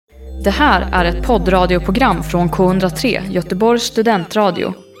Det här är ett poddradioprogram från K103, Göteborgs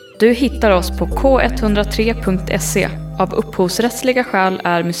studentradio. Du hittar oss på k103.se. Av upphovsrättsliga skäl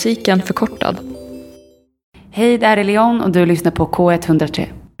är musiken förkortad. Hej, det är Leon och du lyssnar på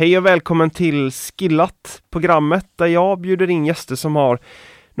K103. Hej och välkommen till Skillat, programmet där jag bjuder in gäster som har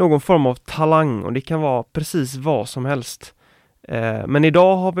någon form av talang, och det kan vara precis vad som helst. Men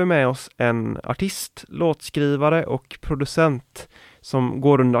idag har vi med oss en artist, låtskrivare och producent som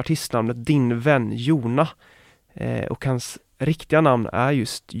går under artistnamnet Din vän Jona. Och hans riktiga namn är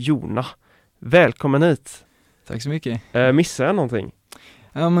just Jona. Välkommen hit! Tack så mycket. Missar jag någonting?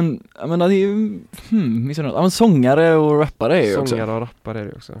 Ja men det är ju missar något. Ja, men sångare och rappare är ju också. Sångare och rappare är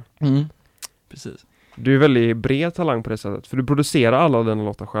det också. Precis. Du är väldigt bred talang på det sättet, för du producerar alla dina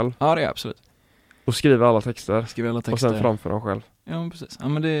låtar själv. Ja, det är absolut. Och skriver alla texter. Skriver alla texter. Och sen framför dem själv. Ja, men precis. Ja,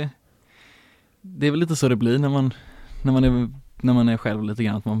 men det är väl lite så det blir när man är själv lite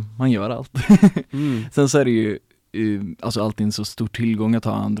grann, att man gör allt. Sen så är det ju alltså alltid en så stor tillgång att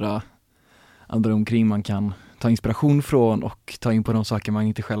ha andra omkring man kan ta inspiration från och ta in på de saker man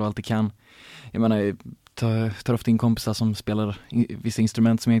inte själv alltid kan. Jag menar, tar ofta in kompisar som spelar vissa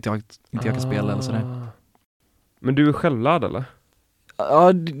instrument som jag inte kan spela eller sådär. Men du är självlärd eller?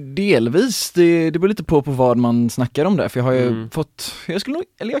 Ja, delvis. Det beror lite på vad man snackar om där. För jag har ju fått...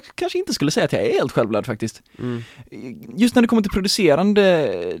 Jag kanske inte skulle säga att jag är helt självlärd faktiskt. Just när det kommer till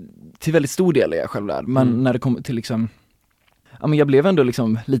producerande, till väldigt stor del är jag självlärd. Men när det kommer till liksom... Ja, men jag blev ändå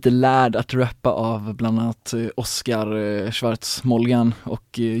liksom lite lärd att rappa av bland annat Oscar Schwartzmolgan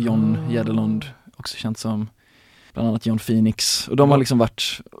och John Jäderlund, också känt som bland annat John Phoenix. Och de har liksom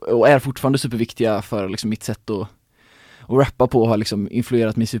varit, och är fortfarande superviktiga för liksom mitt sätt att rappa på, har liksom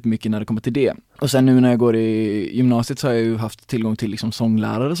influerat mig supermycket när det kommer till det. Och sen nu när jag går i gymnasiet så har jag ju haft tillgång till liksom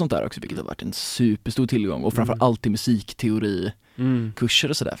sånglärare och sånt där också, vilket har varit en superstor tillgång. Och framförallt till musikteori, kurser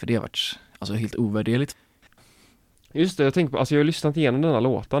och sådär, för det har varit alltså helt ovärderligt. Just det, jag tänkte på, alltså jag har lyssnat igenom den här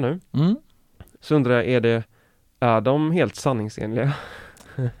låten nu. Så undrar jag, är de helt sanningsenliga?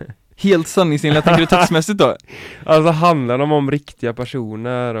 Helt sanningsenliga, tänker du textmässigt då? Alltså handlar de om riktiga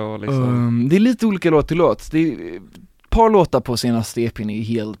personer och liksom... det är lite olika låt till låt. Det är ett par låtar på senaste EP:n är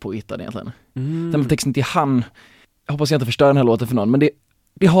helt påhittade egentligen. Den texten till Han, jag hoppas jag inte förstör den här låten för någon, men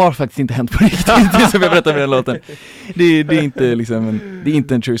det har faktiskt inte hänt på riktigt, det som jag berättar med den låten. Det är inte liksom det är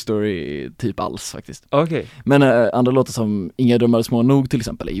inte en true story typ alls faktiskt. Okay. Men andra låtar som Inga drömmar små nog till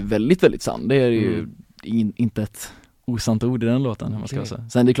exempel är ju väldigt, väldigt sann. Det är ju inte ett osant ord i den låten, man ska säga.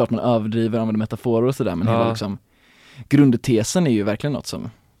 Sen det är klart man överdriver, använder metaforer och sådär, men hela liksom grundtesen är ju verkligen något som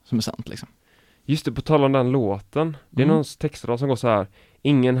är sant liksom. Just det, på tal om den låten, det är någon textrad som går så här: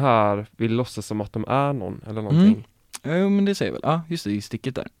 ingen här vill låtsas som att de är någon, eller någonting. Ja, men det säger väl. Ja, just det, i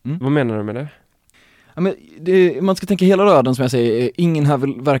sticket där. Vad menar du med det? Ja, men man ska tänka hela raden som jag säger, ingen här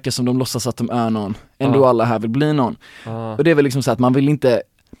vill verka som de låtsas att de är någon, ändå alla här vill bli någon. Och det är väl liksom så att man vill inte,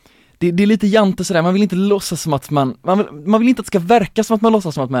 det är lite jante sådär, man vill inte låtsas som att man vill inte att det ska verka som att man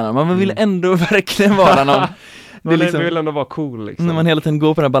låtsas som att man är någon, man vill ändå verkligen vara någon. Man vill ändå vara cool liksom. När man hela tiden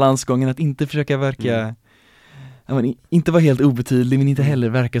går på den här balansgången, att inte försöka verka, inte vara helt obetydlig, men inte heller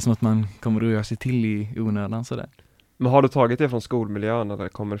verka som att man kommer att göra sig till i onödan sådär. Men har du tagit det från skolmiljön eller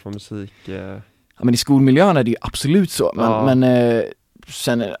kommer det från musik? Ja, men i skolmiljön är det ju absolut så. Men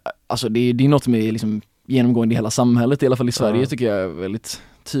sen, alltså det är något som är liksom genomgående i hela samhället, i alla fall i Sverige tycker jag är väldigt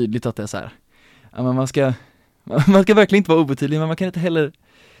tydligt att det är så här. Ja, men man ska verkligen inte vara obetydlig, men man kan inte heller...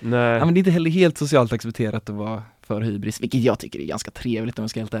 Nej. Ja, men det är inte heller helt socialt accepterat att vara för hybris, vilket jag tycker är ganska trevligt om jag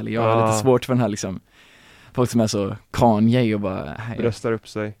ska helt ärlig. Jag har lite svårt för den här liksom, folk som är så Kanye och bara... Bröstar upp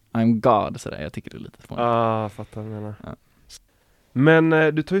sig. I'm God, sådär. Jag tycker det är lite fånigt. Fattar vad jag menar. Ja. Men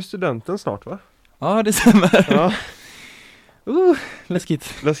du tar ju studenten snart, va? Ja, det stämmer. Ja.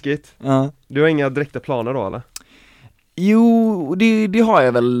 Läskigt. Ja. Du har inga direkta planer då, eller? Jo, det har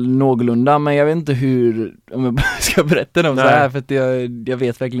jag väl någorlunda, men jag vet inte om jag ska berätta dem så här, för att jag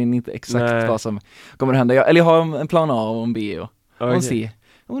vet verkligen inte exakt vad som kommer att hända. Jag har en plan A och en B och en C.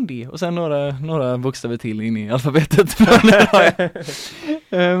 Och en D, och sen några bokstäver till in i alfabetet.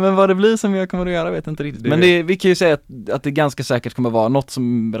 Men vad det blir som jag kommer att göra vet jag inte riktigt. Men vi kan ju säga att det ganska säkert kommer att vara något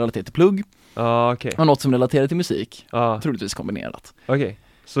som relaterar till plugg. Och något som relaterar till musik. Troligtvis kombinerat. Okej.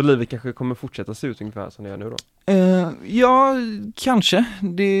 Så livet kanske kommer fortsätta se ut ungefär som det gör nu då? Ja, kanske.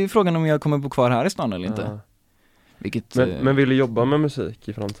 Det är frågan om jag kommer bo kvar här i stan eller inte. Men vill du jobba med musik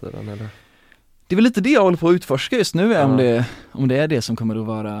i framtiden eller? Det är väl lite det jag håller på att utforska just nu, om det är det som kommer att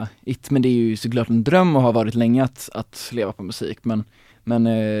vara men det är ju såklart en dröm och har varit länge att leva på musik, men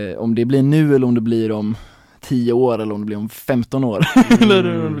om det blir nu eller om det blir om 10 år eller om det blir om 15 år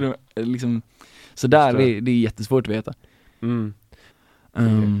eller liksom, så där det är jättesvårt att veta.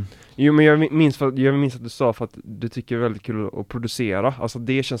 Jo, men jag minns att du sa för att du tycker det är väldigt kul att producera. Alltså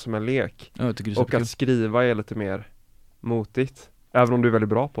det känns som en lek. Ja, jag tycker det är och att skriva är lite mer motigt. Även om du är väldigt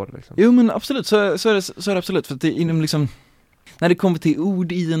bra på det liksom. Jo, men absolut, så är det absolut. För att det inom liksom, när det kommer till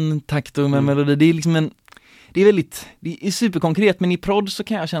ord i en takt och med melodi, det är liksom det är superkonkret, men i prodd så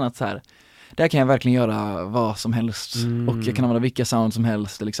kan jag känna att så här, där kan jag verkligen göra vad som helst. Och jag kan använda vilka sound som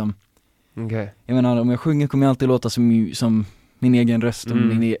helst liksom. Okay. Jag menar, om jag sjunger kommer jag alltid låta som min egen röst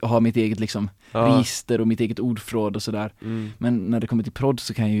och ha mitt eget liksom register och mitt eget ordförråd och sådär. Men när det kommer till prodd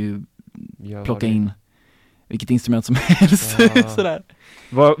så kan jag ju plocka in vilket instrument som helst. Sådär.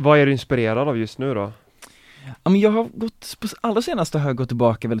 Vad är du inspirerad av just nu då? Ja, men jag har gått, på allra senaste har jag gått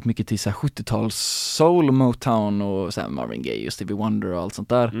tillbaka väldigt mycket till så här 70-tals soul, Motown och så här Marvin Gaye och Stevie Wonder och allt sånt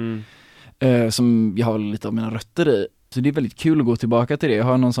där. Som jag har lite av mina rötter i. Så det är väldigt kul att gå tillbaka till det. Jag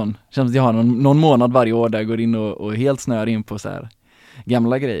har känns att jag har någon månad varje år där jag går in och helt snöar in på så här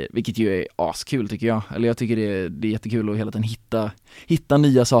gamla grejer, vilket ju är askul tycker jag. Eller jag tycker det är jättekul att hela tiden hitta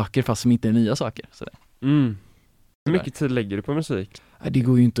nya saker fast som inte är nya saker. Sådär. Hur mycket tid lägger du på musik? Det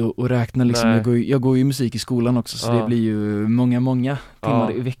går ju inte att räkna liksom. Jag går ju musik i skolan också, så det blir ju många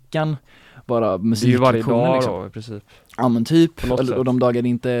timmar i veckan. Bara musik. Det är ju varje dag liksom. då, i princip. Ja, men typ. Och de dagar det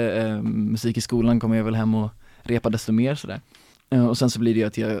inte musik i skolan kommer jag väl hem och repa desto mer sådär. Och sen så blir det ju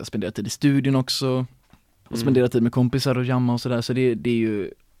att jag spenderar tid i studion också. Och spenderar tid med kompisar och jamma och sådär. Så det är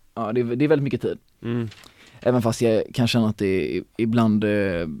ju, ja, det är väldigt mycket tid. Även fast jag kan känna att det ibland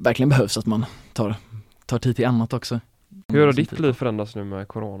verkligen behövs att man tar tid till annat också. Hur har ditt liv förändrats nu med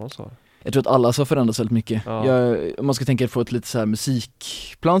corona så? Jag tror att alla har förändrats väldigt mycket. Om man ska tänka på ett lite så här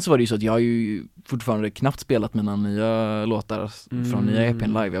musikplan, så var det ju så att jag har ju fortfarande knappt spelat mina nya låtar från nya EPn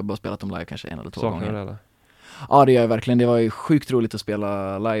live. Jag har bara spelat dem live kanske 1 eller 2 gånger. Saknar du det eller? Ja, det gör jag verkligen. Det var ju sjukt roligt att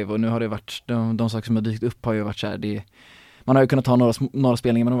spela live, och nu har det varit, de saker som har dykt upp har ju varit så här, man har ju kunnat ta några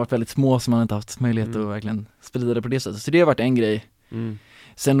spelningar, men de har varit väldigt små, så man har inte haft möjlighet att verkligen sprida det på det sättet. Så det har varit en grej.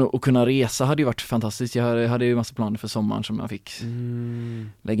 Sen att kunna resa hade ju varit fantastiskt. Jag hade ju massa planer för sommaren som jag fick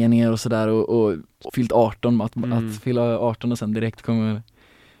lägga ner och sådär, och fyllt 18, att fylla 18 och sen direkt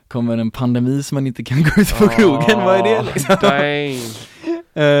kommer en pandemi som man inte kan gå ut på krogen. Vad är det liksom?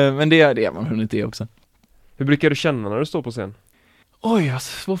 Men det är man hunnit det också. Hur brukar du känna när du står på scen? Oj,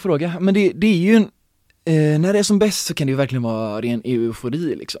 alltså, svår fråga. Men det är ju när det är som bäst så kan det ju verkligen vara ren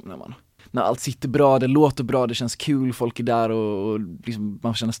eufori liksom, när allt sitter bra, det låter bra, det känns kul, folk är där och liksom,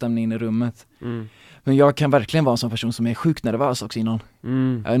 man känner stämningen i rummet. Men jag kan verkligen vara en sån person som är sjukt nervös också innan.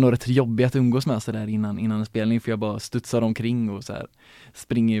 Jag är nog rätt jobbig att umgås med så där innan en spelning, för jag bara studsar omkring och så här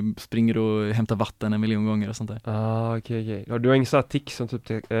springer och hämtar vatten 1 miljon gånger och sånt där. Okej. Ja, du har ingen sån här tick som typ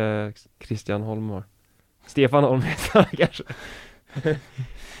Christian Holm har. Stefan Holm heter han kanske.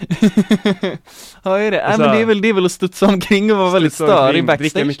 Ja, är det? Men det är väl att studsa omkring och vara väldigt störig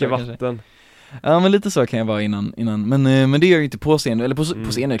backstage. Dricka mycket vatten. Ja, men lite så kan jag vara innan. Men det gör ju inte på scen. Eller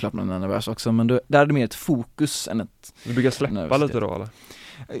på scen är det klart man är nervös också. Men där är det mer ett fokus än ett... Du brukar släppa lite då, eller?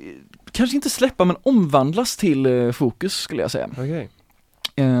 Kanske inte släppa, men omvandlas till fokus, skulle jag säga. Okej.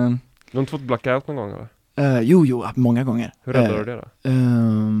 Du har inte fått blackout någon gång, eller? Jo, många gånger. Hur räddar du det då?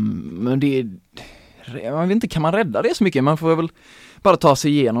 Men det är... Jag vet inte, kan man rädda det så mycket? Man får väl bara ta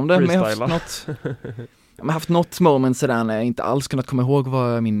sig igenom det. Men jag har haft något moment sådär när jag inte alls kunnat komma ihåg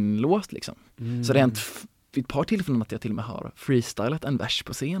vad min låt liksom. Så det har hänt vid ett par tillfällen att jag till och med har freestylat en vers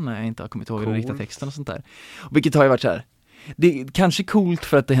på scen när jag inte har kommit ihåg den riktiga texten och sånt där. Vilket har ju varit så här. Det är kanske coolt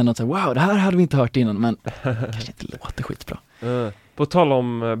för att det händer så här, wow, det här hade vi inte hört innan, men kanske inte låter skitbra. På tal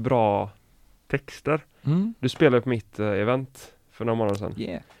om bra texter. Du spelade på mitt event för några månader sedan.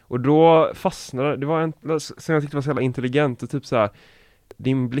 Yeah. Och då fastnade det var en som jag tyckte var så jävla intelligent och typ så här,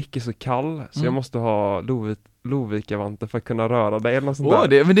 din blick är så kall så jag måste ha Lovikavanten för att kunna röra dig eller något sånt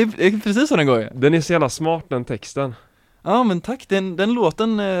där. Men det är precis så den går. Den är så jävla smart, den texten. Ja, men tack. Den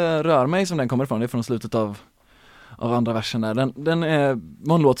låten rör mig som den kommer ifrån. Det är från slutet av andra versen där. Den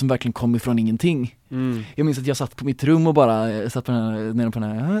var en låt som verkligen kom ifrån ingenting. Jag minns att jag satt på mitt rum och bara satt på nere på den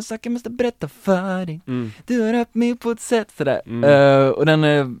här jag måste berätta för dig. Du har rört mig på ett sätt sådär. Och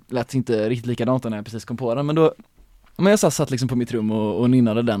den lät inte riktigt likadant när jag precis kom på den. Men jag satt liksom på mitt rum och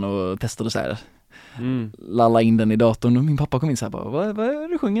nynnade den och testade så här. Lalla in den i datorn, och min pappa kom in så här bara, vad är det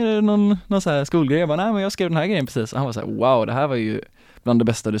du sjunger? Är det någon så här skolgrej? Jag bara, nej, men jag skrev den här grejen precis. Och han var så här, wow, det här var ju bland det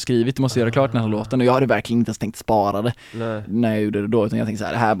bästa du skrivit, du måste göra klart den här låten. Och jag hade verkligen inte ens tänkt spara det när jag gjorde det då, utan jag tänkte så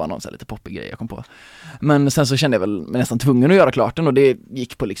här, det här var någon så här lite poppig grej jag kom på. Men sen så kände jag väl mig nästan tvungen att göra klart den, och det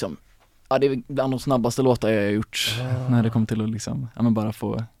gick på liksom, det är bland de snabbaste låtar jag har gjort när det kom till att liksom, bara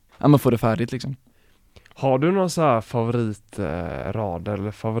få det färdigt liksom. Har du någon så här favoritrad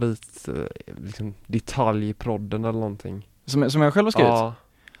eller favorit liksom, detalj i prodden eller någonting? Som jag själv har skrivit? Ja.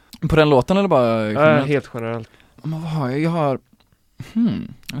 På den låten eller bara generellt? Helt generellt. Men vad har jag? Jag har...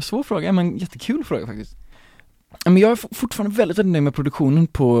 en svår fråga, men jättekul fråga faktiskt. Men jag är fortfarande väldigt nöjd med produktionen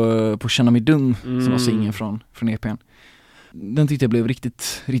på Känna mig dum, som var singeln från EPn. Den tyckte jag blev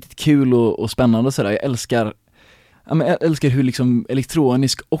riktigt kul och spännande och sådär. Jag älskar hur liksom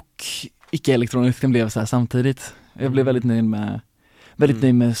elektronisk och icke-elektronisk den blev så här samtidigt. Jag blev väldigt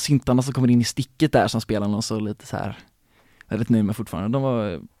nöjd med syntarna som kommer in i sticket där som spelar någon så lite så här. Väldigt nöjd med fortfarande. De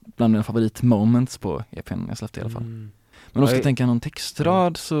var bland mina favoritmoments på EPn jag släppte i alla fall. Men om jag ska tänka någon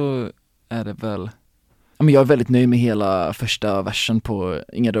textrad så är det väl... Men jag är väldigt nöjd med hela första versen på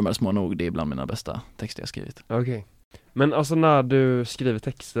Inga drömmar små nog. Det är bland mina bästa texter jag skrivit. Okej. Men alltså när du skriver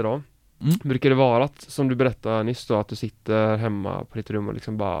texter då, brukar det vara att, som du berättade nyss då, att du sitter hemma på ditt rum och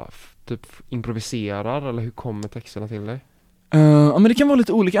liksom bara typ improviserar, eller hur kommer texterna till dig? Ja, men det kan vara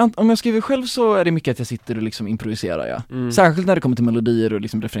lite olika. Om jag skriver själv så är det mycket att jag sitter och liksom improviserar, ja. Särskilt när det kommer till melodier och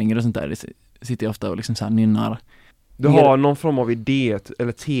liksom refränger och sånt där. Det sitter jag ofta och liksom så här nynnar. Du har någon form av idé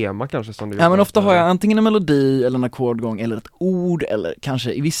eller tema kanske som du vill. Ja, men ofta har jag antingen en melodi eller en ackordgång eller ett ord, eller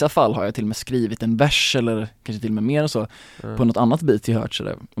kanske i vissa fall har jag till och med skrivit en vers eller kanske till och med mer och så på något annat beat jag hört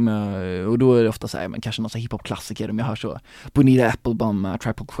sådär. Och då är det ofta så här, men kanske någon så här hiphop-klassiker om jag hör så Bonita Applebum,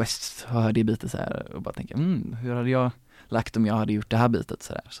 Triple Quest, hör det bitet så här och bara tänker, hur hade jag lagt om jag hade gjort det här bitet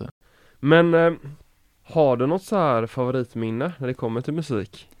så där. Så. Men har du något så här favoritminne när det kommer till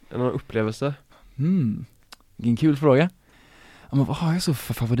musik? Eller någon upplevelse? Vilken kul fråga. Ja, men vad har jag så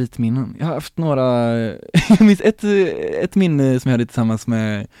för favoritminnen? Jag har haft några... Jag minns ett minne som jag hade tillsammans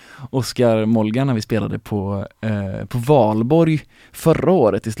med Oskar Molgan när vi spelade på Valborg förra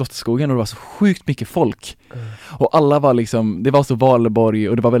året i Slottsskogen, och det var så sjukt mycket folk. Och alla var liksom... Det var så Valborg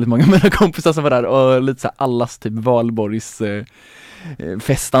och det var väldigt många av mina kompisar som var där och lite så här allas typ Valborgs...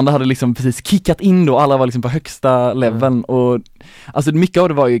 festande hade liksom precis kickat in då. Alla var liksom på högsta leveln och alltså mycket av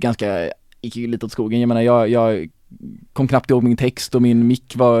det var ju ganska... gick ju lite åt skogen. Jag menar, jag kom knappt ihåg min text och min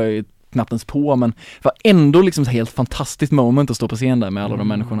mick var knappt ens på, men det var ändå liksom ett helt fantastiskt moment att stå på scen där med alla de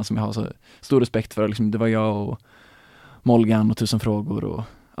människorna som jag har så stor respekt för. Liksom, det var jag och Molgan och Tusen frågor och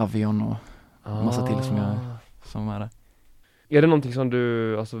Avion och massa till som var där. Är det någonting som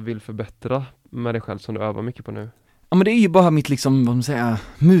du alltså vill förbättra med dig själv som du övar mycket på nu? Ja, men det är ju bara mitt liksom, vad man säger,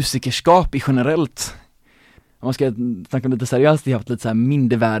 musikerskap i generellt. Om man ska snacka lite seriöst, jag har haft lite så här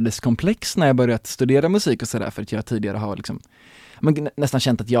mindervärdeskomplex när jag börjat studera musik och sådär, för att jag tidigare har liksom, nästan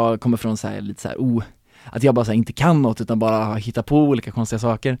känt att jag kommer från så här, lite så här, att jag bara så här, inte kan något utan bara har hittat på olika konstiga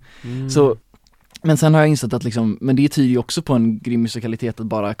saker. Så, men sen har jag insett att liksom, men det tyder ju också på en grym musikalitet att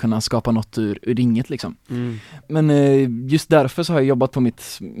bara kunna skapa något ur inget liksom. Men just därför så har jag jobbat på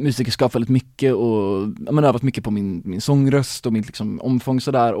mitt musikerskap väldigt mycket och övat mycket på min sångröst och mitt liksom omfång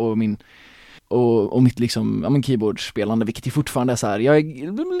sådär och och mitt liksom, keyboardspelande, vilket är fortfarande så här, jag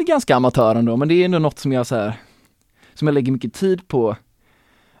är ganska amatör ändå, men det är ändå något som jag så här, som jag lägger mycket tid på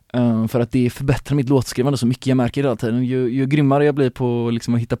för att det förbättrar mitt låtskrivande så mycket. Jag märker hela tiden, ju grymmare jag blir på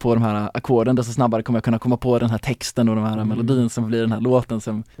liksom att hitta på de här ackorden, desto snabbare kommer jag kunna komma på den här texten och de här melodin som blir den här låten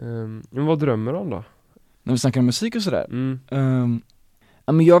som... Men vad drömmer du om då? När vi snackar om musik och sådär?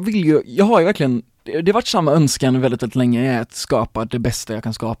 Men jag har ju verkligen, det har varit samma önskan väldigt, väldigt länge, att skapa det bästa jag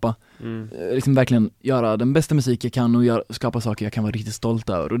kan skapa. Liksom verkligen göra den bästa musik jag kan och skapa saker jag kan vara riktigt stolt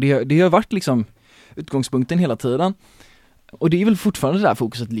över. Och det har varit liksom utgångspunkten hela tiden. Och det är väl fortfarande där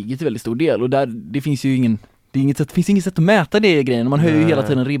fokuset ligger till väldigt stor del. Och där, det finns ju finns inget sätt att mäta det i grejen. Man höjer ju hela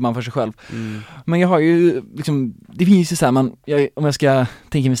tiden ribban för sig själv. Men jag har ju liksom, det finns ju så här, om jag ska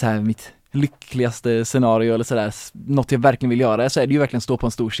tänka mig så här, mitt lyckligaste scenario eller sådär, något jag verkligen vill göra, så är det ju verkligen stå på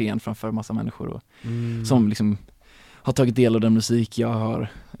en stor scen framför en massa människor och, som liksom har tagit del av den musik jag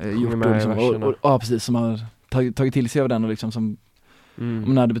har gjort och, liksom, och precis, som har tagit till sig av den och liksom som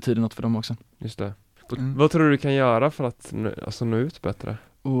när det betyder något för dem också. Just det. Vad tror du kan göra för att nå ut bättre?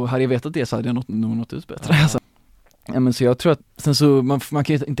 Och hade jag vetat det så hade jag nått ut bättre. Alltså. Ja, men så jag tror att sen så man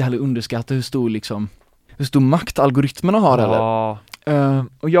kan ju inte heller underskatta hur stor makt algoritmerna har heller.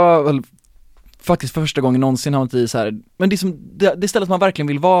 Och jag väl faktiskt för första gången någonsin hamnat i så här, men det stället man verkligen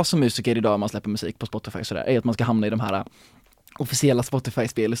vill vara som musiker idag, man släpper musik på Spotify så där, är att man ska hamna i de här officiella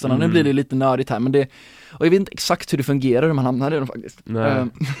Spotify-spellistorna. Nu blir det lite nördigt här, men och jag vet inte exakt hur det fungerar hur man hamnar i dem faktiskt. Nej,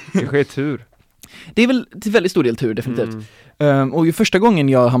 det sker tur. Det är väl till väldigt stor del tur, definitivt. Och ju första gången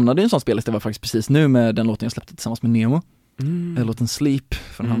jag hamnade i en sån spellista var faktiskt precis nu med den låten jag släppte tillsammans med Nemo. Låten Sleep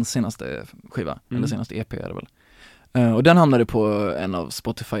från hans senaste skiva, eller senaste EP är det väl. Och den hamnade på en av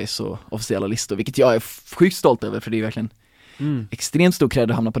Spotifys officiella listor, vilket jag är sjukt stolt över, för det är verkligen extremt stor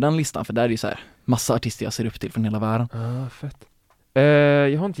cred att hamna på den listan, för där är det så här massa artister jag ser upp till från hela världen. Fett.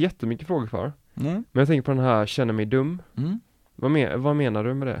 Jag har inte jättemycket frågor kvar. Men jag tänker på den här känner mig dum. Vad menar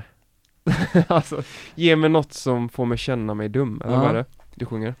du med det? Alltså, ge mig något som får mig känna mig dum. Eller vad är det du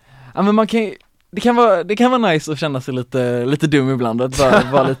sjunger? Ja, men det kan vara nice att känna sig lite dum ibland. Att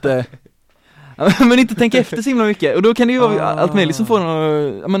vara lite... men inte tänka efter så himla mycket. Och då kan det ju vara allt möjligt som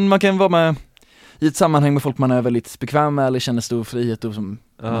får men man kan vara med i ett sammanhang med folk man är väldigt bekväm med eller känner stor frihet och som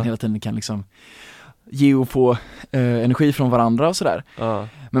man hela tiden kan liksom ge och få energi från varandra och sådär.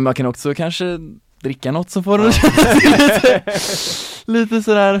 Men man kan också kanske dricka något som får en lite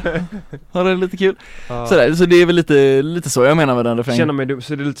sådär, ha det lite kul. Sådär, så det är väl lite så jag menar med den refrängen. Känner mig dum,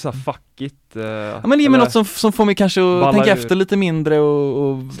 så det är lite såhär fuckigt. Ja, men ge mig något som får mig kanske att tänka efter lite mindre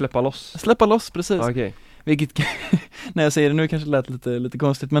och Släppa loss, precis. Okay. Vilket, när jag säger det nu kanske det lät lite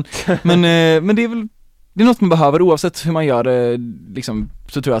konstigt, men det är väl det är något man behöver oavsett hur man gör det liksom,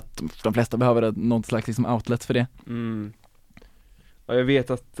 så tror jag att de flesta behöver något slags liksom outlet för det. Ja, jag vet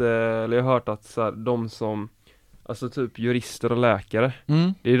att, eller jag har hört att så här, de som, alltså typ jurister och läkare,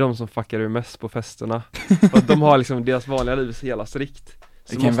 det är de som fuckar ur mest på festerna. För att de har liksom deras vanliga liv så hela strikt.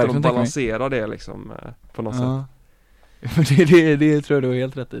 Så måste de balansera det liksom på något sätt. Det tror jag du har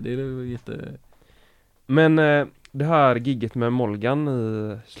helt rätt i. Det är jätte... Men det här gigget med Molgan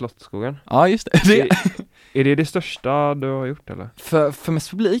i Slottsskogen. Ja, just det. Är det största du har gjort eller? För mest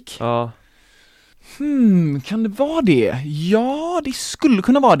publik? Ja. Kan det vara det? Ja, det skulle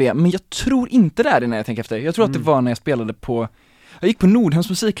kunna vara det, men jag tror inte det är det när jag tänker efter. Jag tror att det var när jag spelade jag gick på Nordhems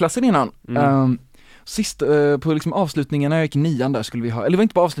musikklasser innan. Sist på liksom avslutningen när jag gick i 9:an där skulle vi ha, eller det var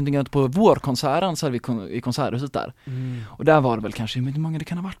inte på avslutningen, på vårkonserten så hade vi i konserthuset där. Och där var det väl kanske, hur många det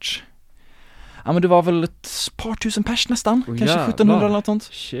kan ha varit? Ja, men det var väl ett par tusen pers nästan, kanske 1700 eller något sånt.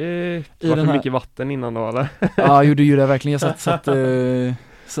 Shit, var det mycket vatten innan då eller? Ja, gjorde det verkligen. Jag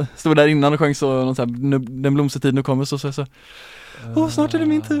stod där innan och sjöng så någon så här, den blomstertid nu kommer så snart är det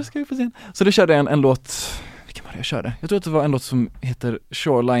min tur, ska vi få se. Så då körde jag en låt, vilken var det jag körde? Jag tror att det var en låt som heter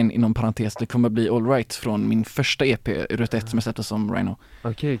Shoreline inom parentes, det kommer bli All Right från min första EP, Ruta 1 som jag släppte som Rhino.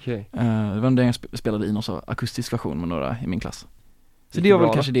 Okej. Det var den jag spelade i någon så akustisk version med några i min klass. Så det var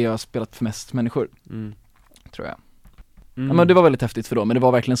väl kanske det jag har spelat för mest människor, tror jag. Ja, men det var väldigt häftigt för då, men det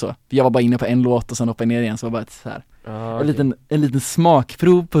var verkligen så. Jag var bara inne på en låt och sen hoppade ner igen, så var bara ett så här. En liten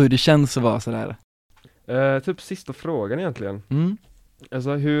smakprov på hur det känns att vara så där. Typ sista frågan egentligen.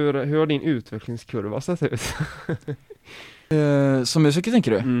 Alltså hur har din utvecklingskurva sett ut? Som musiker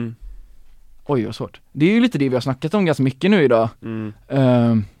tänker du? Oj, vad svårt. Det är ju lite det vi har snackat om ganska mycket nu idag.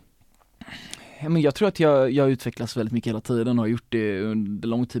 Men jag tror att jag utvecklas väldigt mycket hela tiden och har gjort det under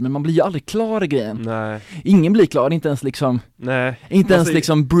lång tid, men man blir ju aldrig klar i grejen. Nej. Ingen blir klar, inte ens liksom. Nej. Inte ens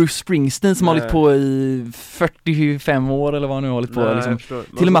liksom Bruce Springsteen som har hållit på i 45 år eller vad han nu har hållit på liksom.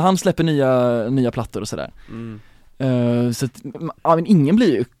 Till och med han släpper nya plattor och sådär. Så att, ja, men ingen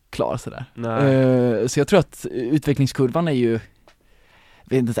blir ju klar sådär. Så jag tror att utvecklingskurvan är ju,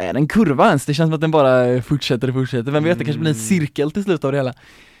 vet inte, är det en kurva ens? Det känns som att den bara fortsätter. Vem vet, det kanske blir en cirkel till slut av det hela.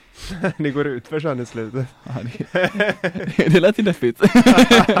 Det går ut för sen i slutet. Ja, det lät ju deppigt.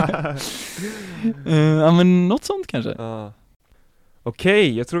 Ja, men något sånt kanske.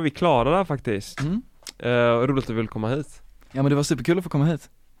 Okej, jag tror vi klarar det faktiskt. Roligt att du vill komma hit. Ja, men det var superkul att få komma hit.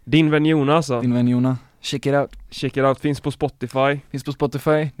 Din vän Jona alltså. Din vän Jona. Check it out. Finns på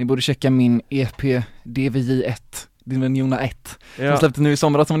Spotify. Ni borde checka min EP DVJ1. Din vän Jona 1. Som släppte nu i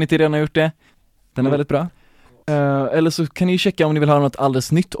somras om ni inte redan har gjort det. Den är väldigt bra. Eller så kan ni ju checka om ni vill ha något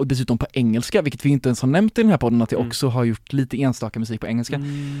alldeles nytt och dessutom på engelska, vilket vi inte ens har nämnt i den här podden, att jag också har gjort lite enstaka musik på engelska.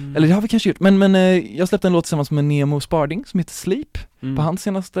 Eller det har vi kanske gjort, men jag släppte en låt tillsammans med Nemo Sparding som heter Sleep på hans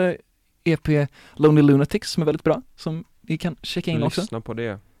senaste EP Lonely Lunatics som är väldigt bra, som ni kan checka in också. Lyssna på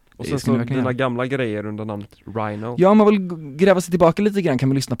det. Och sen så dina gamla grejer under namnet Rhino. Ja, man vill gräva sig tillbaka lite grann kan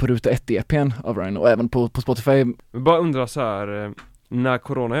man lyssna på Ruta 1 EP:n av Rhino och även på Spotify. Vi bara undrar så här, när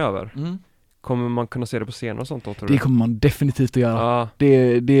corona är över, kommer man kunna se det på scenen och sånt då, tror du? Det kommer man definitivt att göra.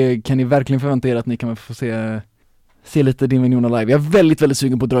 Det kan ni verkligen förvänta er att ni kommer få se lite Din vän Jona live. Jag är väldigt, väldigt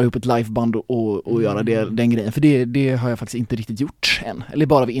sugen på att dra ihop ett liveband och göra den grejen. För det har jag faktiskt inte riktigt gjort än. Eller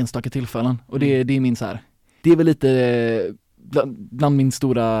bara vid enstaka tillfällen. Och det är min så här. Det är väl lite bland min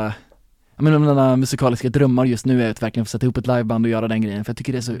stora, mina musikaliska drömmar just nu är att verkligen få sätta ihop ett liveband och göra den grejen. För jag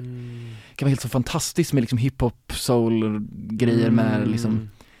tycker det är så, kan vara helt så fantastiskt med liksom hiphop, soul grejer med liksom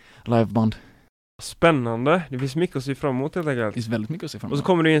liveband. Spännande, det finns mycket att se fram emot helt enkelt. Det finns väldigt mycket att se fram emot. Och så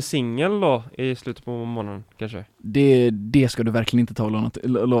kommer det en singel då i slutet på månaden kanske. Det ska du verkligen inte ta och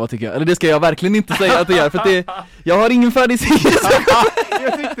lova tycker jag. Eller det ska jag verkligen inte säga att du gör, för att jag har ingen färdig singel.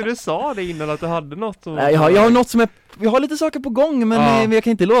 Jag tyckte du sa det innan att du hade något som... Nej, jag har något som jag har lite saker på gång, men jag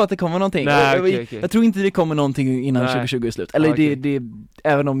kan inte lova att det kommer någonting. Nej, okay. Jag tror inte det kommer någonting innan 2020 är slut. Eller det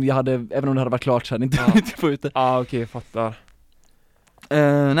även om det hade varit klart så hade inte få ut det. Ja, okej, fattar.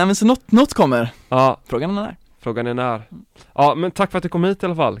 Nej, men så något kommer. Ja. Frågan är när. Ja, men tack för att du kom hit i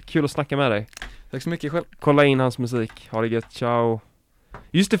alla fall. Kul att snacka med dig. Tack så mycket själv. Kolla in hans musik. Ha det gött, ciao.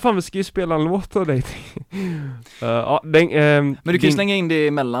 Just det, fan, vi ska ju spela en låt av dig. Men du kan ju slänga in det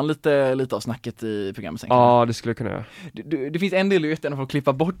emellan lite av snacket i programmet sen. Ja, det skulle jag kunna göra. Det finns en del jag får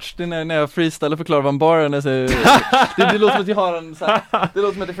klippa bort det när jag freestylar och förklarar vad en bar är. Det låter som att jag har en så här, det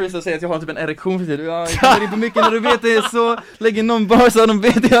låter som att jag freestylar och säger att jag har typ en erektion för tiden. Jag kommer inte mycket när du vet det, så lägger någon bar så de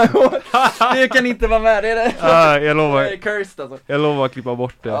vet jag. Det kan inte vara med, det är det. Jag lovar. Jag är cursed alltså. Jag lovar att klippa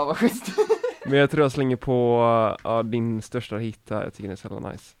bort det. Ja, vad schysst. Men jag tror jag slänger på din största hit här. Jag tycker det är så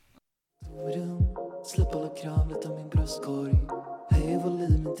jävla nice.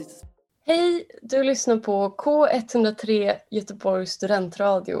 Hej, du lyssnar på K103 Göteborgs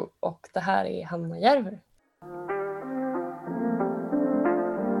studentradio och det här är Hanna Järver.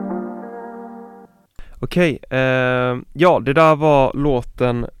 Okej, ja, det där var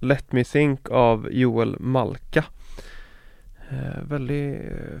låten Let Me Think av Joel Malka. Väldigt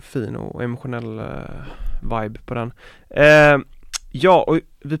fin och emotionell vibe på den. Ja, och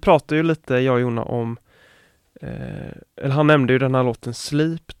vi pratade ju lite, jag och Jonna, om eller han nämnde ju den här låten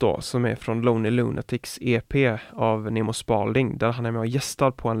Sleep då, som är från Lonely Lunatics EP av Nemo Spalding, där han är med och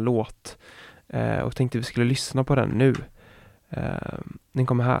gästar på en låt, och tänkte vi skulle lyssna på den nu. Den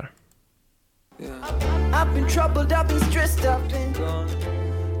kommer här.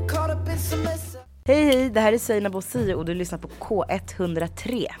 Hej, det här är Seina Bossi och du lyssnar på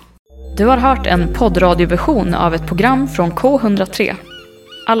K103. Du har hört en poddradioversion av ett program från K103.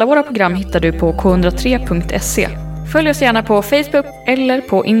 Alla våra program hittar du på k103.se. Följ oss gärna på Facebook eller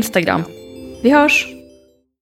på Instagram. Vi hörs!